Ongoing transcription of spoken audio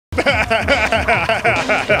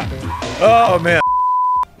Oh man.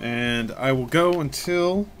 And I will go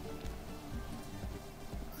until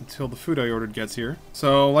the food I ordered gets here.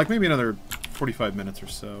 So like maybe another 45 minutes or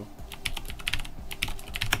so.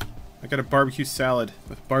 I got a barbecue salad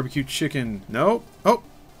with barbecue chicken. Nope. Oh,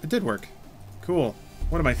 it did work. Cool.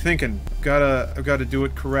 What am I thinking? I've gotta do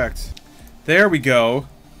it correct. There we go.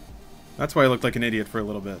 That's why I looked like an idiot for a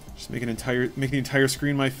little bit. Just make the entire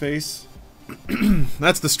screen my face.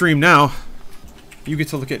 That's the stream now. You get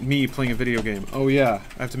to look at me playing a video game. Oh yeah,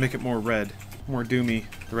 I have to make it more red. More doomy.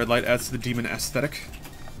 The red light adds to the demon aesthetic.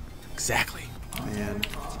 Exactly. Man,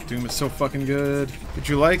 Doom is so fucking good. Did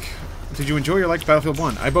you enjoy or like Battlefield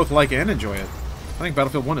 1? I both like and enjoy it. I think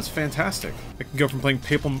Battlefield 1 is fantastic. I can go from playing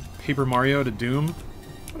Paper Mario to Doom.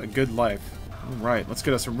 What a good life. Alright, let's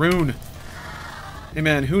get us a rune. Hey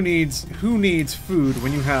man, who needs food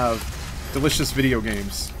when you have delicious video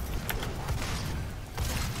games?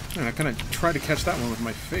 Man, I kinda tried to catch that one with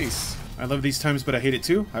my face. I love these times, but I hate it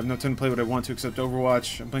too. I have no time to play what I want to except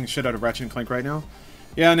Overwatch. I'm playing the shit out of Ratchet & Clank right now.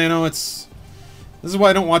 Yeah, Nano, this is why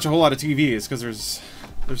I don't watch a whole lot of TV, is because there's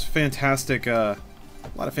fantastic, a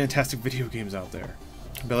lot of fantastic video games out there.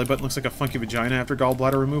 Belly button looks like a funky vagina after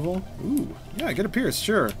gallbladder removal. Ooh, yeah, get a pierce,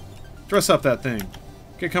 sure. Dress up that thing.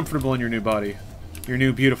 Get comfortable in your new body. Your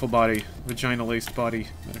new beautiful body. Vagina-laced body.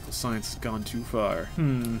 Medical science has gone too far.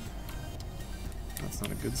 That's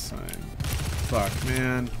not a good sign. Fuck,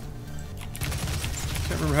 man.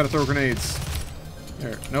 Can't remember how to throw grenades.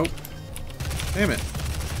 There, nope. Damn it.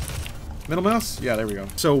 Middle mouse? Yeah, there we go.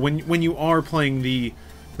 So when you are playing the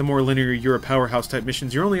more linear you're a powerhouse type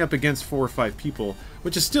missions, you're only up against 4 or 5 people,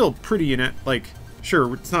 which is still pretty like,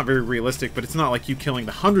 sure, it's not very realistic, but it's not like you killing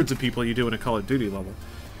the hundreds of people you do in a Call of Duty level.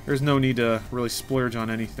 There's no need to really splurge on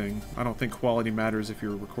anything. I don't think quality matters if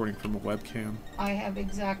you're recording from a webcam. I have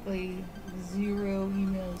exactly 0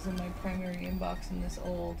 emails in my primary inbox in this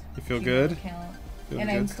old You feel good? account. Feeling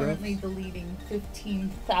And I'm good currently stuff? deleting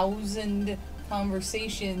 15,000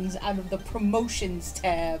 conversations out of the promotions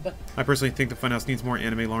tab. I personally think the Funhouse needs more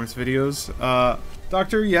Anime Lawrence videos.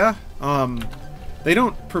 Doctor, yeah. They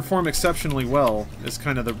don't perform exceptionally well, is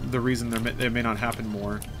kind of the reason they may not happen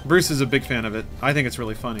more. Bruce is a big fan of it. I think it's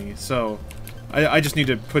really funny, so I just need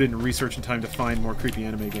to put in research and time to find more creepy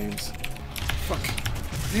anime games. Fuck.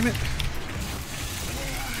 Damn it.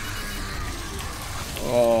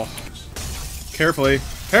 Oh. Carefully.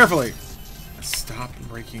 Carefully! Stop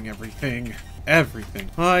breaking everything. Everything.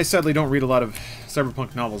 I sadly don't read a lot of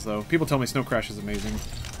cyberpunk novels, though. People tell me Snow Crash is amazing.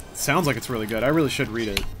 It sounds like it's really good. I really should read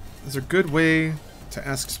it. Is there a good way to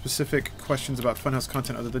ask specific questions about Funhouse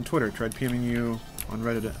content other than Twitter? Tried PMing you on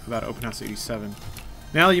Reddit about OpenHouse87.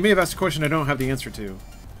 Now, you may have asked a question I don't have the answer to.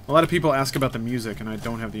 A lot of people ask about the music, and I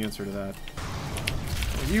don't have the answer to that.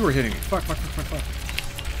 Oh, you were hitting me. Fuck, fuck, fuck, fuck,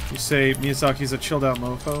 fuck. You say Miyazaki's a chilled-out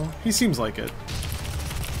mofo? He seems like it.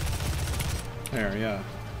 There, yeah.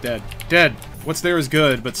 Dead. Dead! What's there is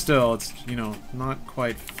good, but still, it's, you know, not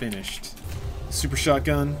quite finished. Super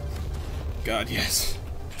shotgun? God, yes.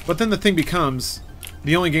 But then the thing becomes,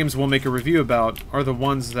 the only games we'll make a review about are the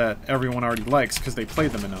ones that everyone already likes because they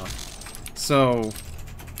played them enough. So,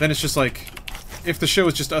 then it's just like, if the show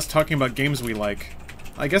is just us talking about games we like,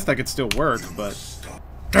 I guess that could still work, but...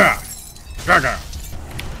 Gah! Gaga!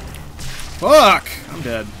 Fuck! I'm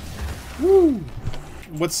dead. Woo!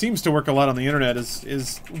 What seems to work a lot on the internet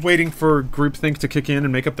is waiting for groupthink to kick in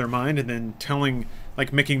and make up their mind, and then telling,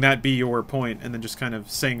 like, making that be your point, and then just kind of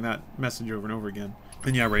saying that message over and over again.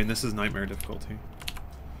 And yeah, Rain, this is nightmare difficulty.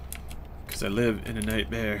 Because I live in a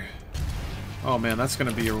nightmare. Oh man, that's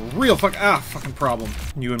gonna be a real fucking problem.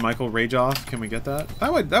 You and Michael rage off, can we get that?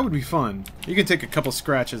 That would be fun. You can take a couple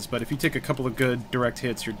scratches, but if you take a couple of good direct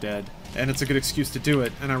hits, you're dead. And it's a good excuse to do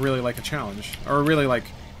it, and I really like a challenge. Or I really like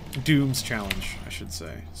Doom's challenge, I should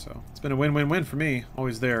say. So it's been a win-win-win for me.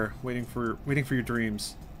 Always there, waiting for your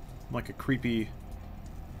dreams. I'm like a creepy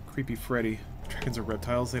Freddy. Dragons are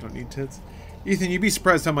reptiles, they don't need tits. Ethan, you'd be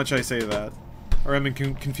surprised how much I say that. Or I'm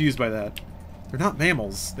confused by that. They're not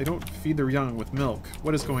mammals. They don't feed their young with milk.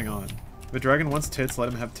 What is going on? If a dragon wants tits, let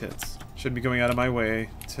him have tits. Shouldn't be going out of my way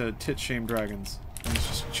to tit-shame dragons. And it's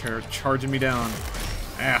just charging me down.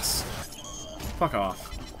 Ass. Fuck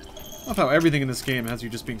off. I love how everything in this game has you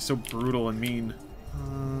just being so brutal and mean.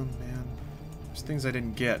 Man. There's things I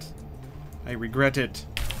didn't get. I regret it.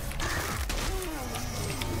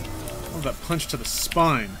 Oh, that punch to the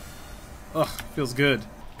spine. Ugh, feels good.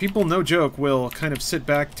 People, no joke, will kind of sit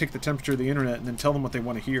back, take the temperature of the internet, and then tell them what they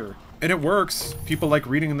want to hear. And it works. People like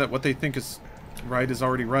reading that what they think is right is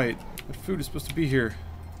already right. But food is supposed to be here.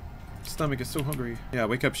 Stomach is so hungry. Yeah,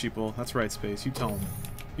 wake up, sheeple. That's right, Space. You tell him.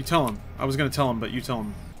 You tell him. I was gonna tell him, but you tell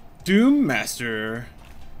him. Doom Master.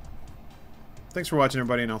 Thanks for watching,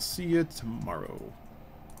 everybody, and I'll see you tomorrow.